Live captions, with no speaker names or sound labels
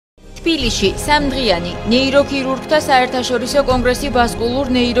თბილისში სამდღიანი ნეიროქირურგთა საერთაშორისო კონგრესი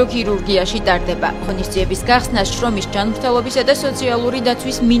ვასკულურ ნეიროქირურგიაში ტარდება. ღონისძიების გახსნას შრომის ჯანმრთელობისა და სოციალური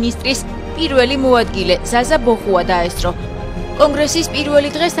დაცვის მინისტრის პირველი მოადგილე ზაზა ბოხუა დაესწრო. კონგრესის პირველი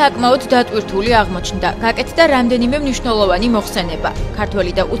დღე საკმაოდ დატვირთული აღმოჩნდა. გაკეთდა რამდენიმე მნიშვნელოვანი მოხსენება.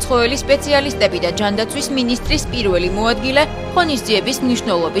 ქართველი და უცხოელი სპეციალისტები და ჯანდაცვის მინისტრის პირველი მოადგილე ღონისძიების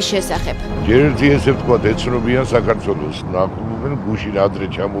მნიშვნელობის შესახებ. ჯერ ერთი ესე ვთქვათ, ეცნობიან საქართველოს. ნახულობენ გუშინ ადრე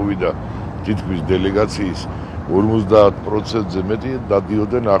ჩამოვიდა თითქმის დელეგაციის 50%-ზე მეტი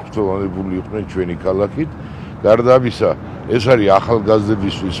დადიოდნენ აღფრთოვანებული იყვნენ ჩვენი ქალაქით. გარდა ამისა, ეს არის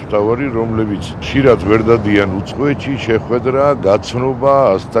ახალგაზრდებისთვის მთავარი, რომლებიც ხშირად ვერ დადიან უცხოეთში, შეხვედრა, გაცნობა,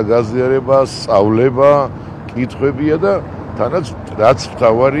 ასთაგაზიარება, სწავლება, კითხვებია და თანაც რაც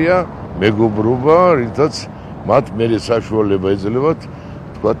მთავარია, მეგობრობა, რითაც მათ მერე საშუალება ეძლევათ,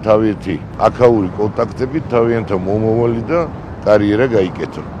 თქვა თავიანთი აქაური კონტაქტებით თავიანთა მომავალი და კარიერა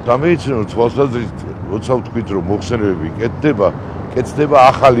გაიკეთონ. სამედიცინო თვალსაზრისით, როცა ვთქვით, რომ მოხსენებები კეთდება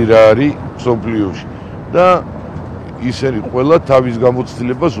ახალი რა არის მსოფლიოში და ისინი ყველა თავის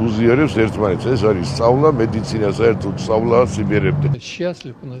გამოცდილებას უზიარებს ერთმანეთს. ეს არის სწავლა, მედიცინა საერთოდ სწავლა სიმერებდა.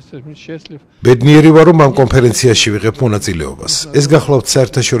 ბედნიერი ვარ, რომ ამ კონფერენციაში ვიღებ მონაწილეობას. ეს გახლავთ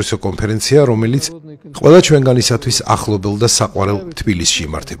საერთაშორისო კონფერენცია, რომელიც ყველა ჩვენგანისათვის ახლობელ და საყვარელ თბილისში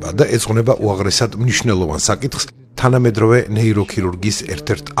იმართება და ეძღვნება უაღრესად მნიშვნელოვან საკითხს, თანამედროვე ნეიროქირურგიის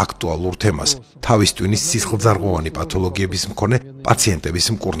ერთ-ერთ აქტუალურ თემას, თავის ტვინის სისხლძარღვოვანი პათოლოგიების მქონე პაციენტების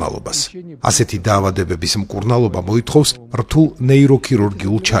მკურნალობას. ასეთი დაავადებების მკურნალობა მოითხოვს რთულ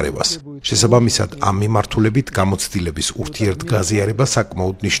ნეიროქირურგიულ ჩარევას. შესაბამისად, ამ მიმართულებით გამოცდილების ურთიერთგაზიარება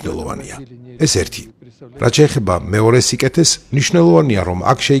საკმაოდ მნიშვნელოვანია. ეს ერთი. რაც შეეხება მეორე სიკეთეს, მნიშვნელოვანია, რომ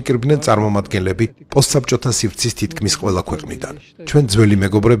აქ შეიკრიბნენ წარმომადგენლები პოსტსაბჭოთა სივრცის თითქმის ყველა ქვეყნიდან. ჩვენ ძველი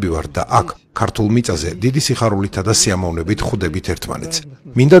მეგობრები ვართ და აქ ქართულ მიწაზე დიდი სიხარულითა და სიამოვნებით ხვდებით ერთმანეთს.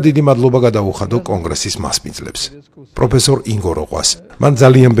 მინდა დიდი მადლობა გადაუხადო კონგრესის მასპინძლებს. პროფესორ ინგო როყვას. მან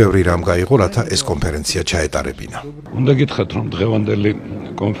ძალიან ბევრი რამ გაიღო, რათა ეს კონფერენცია ჩაეტარებინა. უნდა გითხრათ, რომ დღევანდელი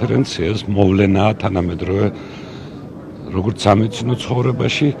კონფერენციას მოვლენაა თანამედროვე როგორც სამედიცინო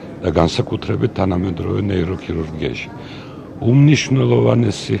ცხოვრებაში და განსაკუთრებით თანამედროვე ნეიროქირურგიაში.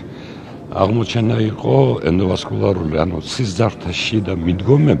 უმნიშვნელოვანესი აღმოჩენა იყო ენდოვასკულარული, ანუ სისხლძარღვთა შიდა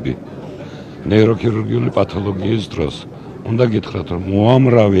მიდგომები ნეიროქირურგიული პათოლოგიის დროს. უნდა გითხრათ, რომ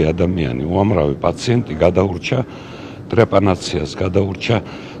უამრავი ადამიანი, უამრავი პაციენტი გადაურჩა ტრეპანაციას, გადაურჩა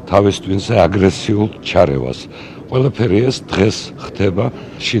თავის ტვინზე აგრესიულ ჩარევას. ყველაფერი ეს დღეს ხდება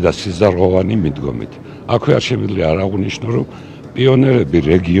შიდა სისხლძარღვოვანი მიდგომით. აქვე არ შემიძლია არ აღვნიშნო, რომ პიონერები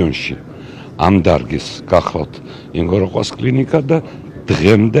რეგიონში ამ დარგის გახლავთ ინგო როყვას კლინიკა და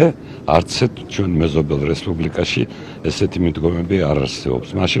დღემდე არც ჩვენ მეზობელ რესპუბლიკაში ესეთი მიდგომები არ არსებობს.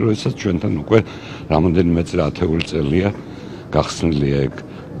 მაშინ როდესაც ჩვენთან უკვე რამოდენიმე ათეული წელია გახსნილია ეგ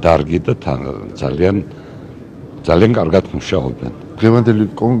დარგი და ძალიან კარგად მუშაობენ. დღევანდელი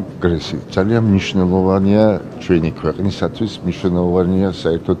კონგრესი ძალიან მნიშვნელოვანია ჩვენი ქვეყნისათვის, მნიშვნელოვანია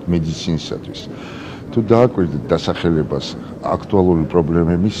საერთოდ მედიცინისათვის. თუ დააკვირდით დასახელებას აქტუალური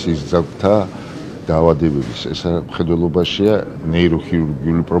პრობლემების სისხლძარღვთა დაავადებების, ეს მხედველობაშია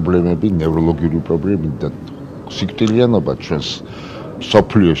ნეიროქირურგიული პრობლემები, ნევროლოგიური პრობლემები და სიკვდილიანობა ჩვენს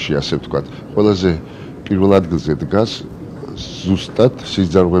მსოფლიოში, ასე ვთქვათ, ყველაზე პირველ ადგილზე დგას ზუსტად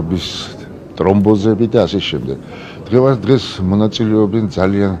სისხლძარღვების ტრომბოზები და ასე შემდეგ. დღეს მონაწილეობენ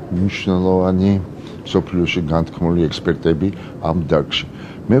ძალიან მნიშვნელოვანი მსოფლიოში განთქმული ექსპერტები ამ დარგში.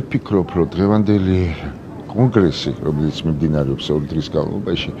 მე ვფიქრობ, რომ დღევანდელი კონგრესი, რომელიც მიმდინარეობს 2 დღის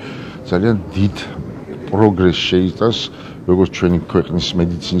განმავლობაში, ძალიან დიდ პროგრესს შეიტანს როგორც ჩვენი ქვეყნის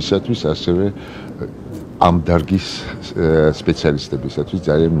მედიცინისათვის, ასევე ამ დარგის სპეციალისტებისათვის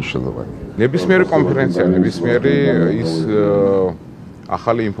ძალიან მნიშვნელოვანი. ნებისმიერი კონფერენცია, ნებისმიერი ის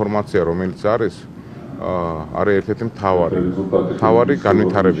ახალი ინფორმაცია, რომელიც არის ერთ-ერთი მთავარი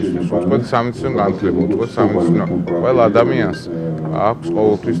განვითარებისთვის. უწყვეტ სამედიცინო განათლება, უწყვეტ სამედიცინო ყველა ადამიანს აქვს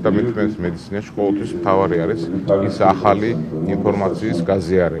ყოველთვის და მედიცინაში ყოველთვის მთავარი არის ის ახალი ინფორმაციის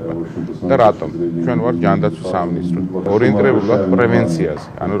გაზიარება. და რატომ? ჩვენ ვართ ჯანდაცვის სამინისტრო. ორიენტირებული ვართ პრევენციაზე.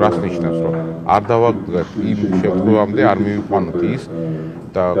 ანუ რას ნიშნავს, რომ არ დავაგდოთ იმ შემთხვევამდე არ მივიყვანოთ ის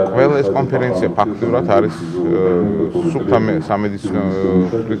და ყველა ეს კონფერენცია ფაქტიურად არის სუფთა სამედიცინო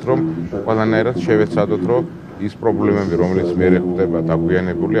თვლით, რომ ყველანაირად შევეცადოთ, რომ ის პრობლემები, რომელიც მერე ხდება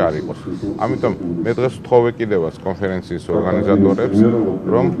დაგვიანებული არ იყოს. ამიტომ მე დღეს ვთხოვე კიდევაც კონფერენციის ორგანიზატორებს,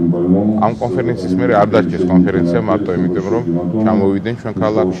 რომ ამ კონფერენციის მერე არ დაჩეს კონფერენცია მარტო იმიტომ, რომ ჩამოვიდნენ ჩვენ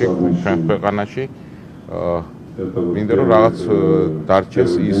ქალაქში, ჩვენ ქვეყანაში მინდა რომ რაღაც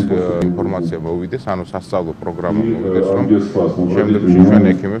დარჩეს ის ინფორმაცია მოვიდეს, ანუ სასწავლო პროგრამა მოვიდეს, რომ შემდგომში ჩვენ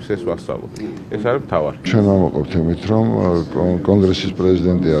ექიმებს ეს ვასწავლოთ. ეს არის მთავარი. ჩვენ ვამაყობთ იმით, რომ კონგრესის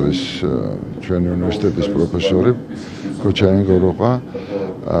პრეზიდენტი არის ჩვენი უნივერსიტეტის პროფესორი ქოჩაინ გოროყა.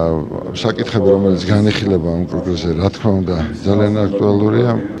 საკითხები, რომელიც განიხილება ამ კონგრესზე, რა თქმა უნდა, ძალიან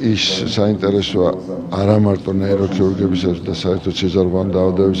აქტუალურია. ის საინტერესოა არა მარტო ნეიროქირურგებისათვის და საერთოდ სიზაროვან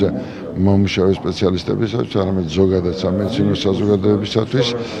დაავადებებზე მომუშავე სპეციალისტებისათვის, არამედ ზოგადად სამედიცინო საზოგადოებისათვის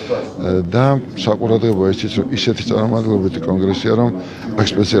და საყურადღებოა ისიც, რომ ისეთი წარმომადგენლობითი კონგრესია, რომ აქ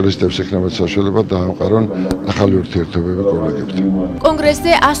სპეციალისტებს ექნებათ საშუალება დაამყარონ ახალი ურთიერთობები კოლეგებთან.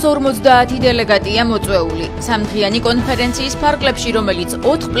 კონგრესზე 150 დელეგატია მოწვეული. სამდღიანი კონფერენციის ფარგლებში, რომელიც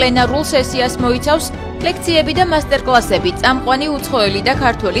 4 პლენარულ სესიას მოიცავს, ლექციები და მასტერკლასები წამყვანი უცხოელი და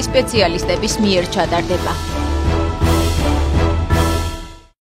ქართველი სპეციალისტების მიერ ჩატარდება.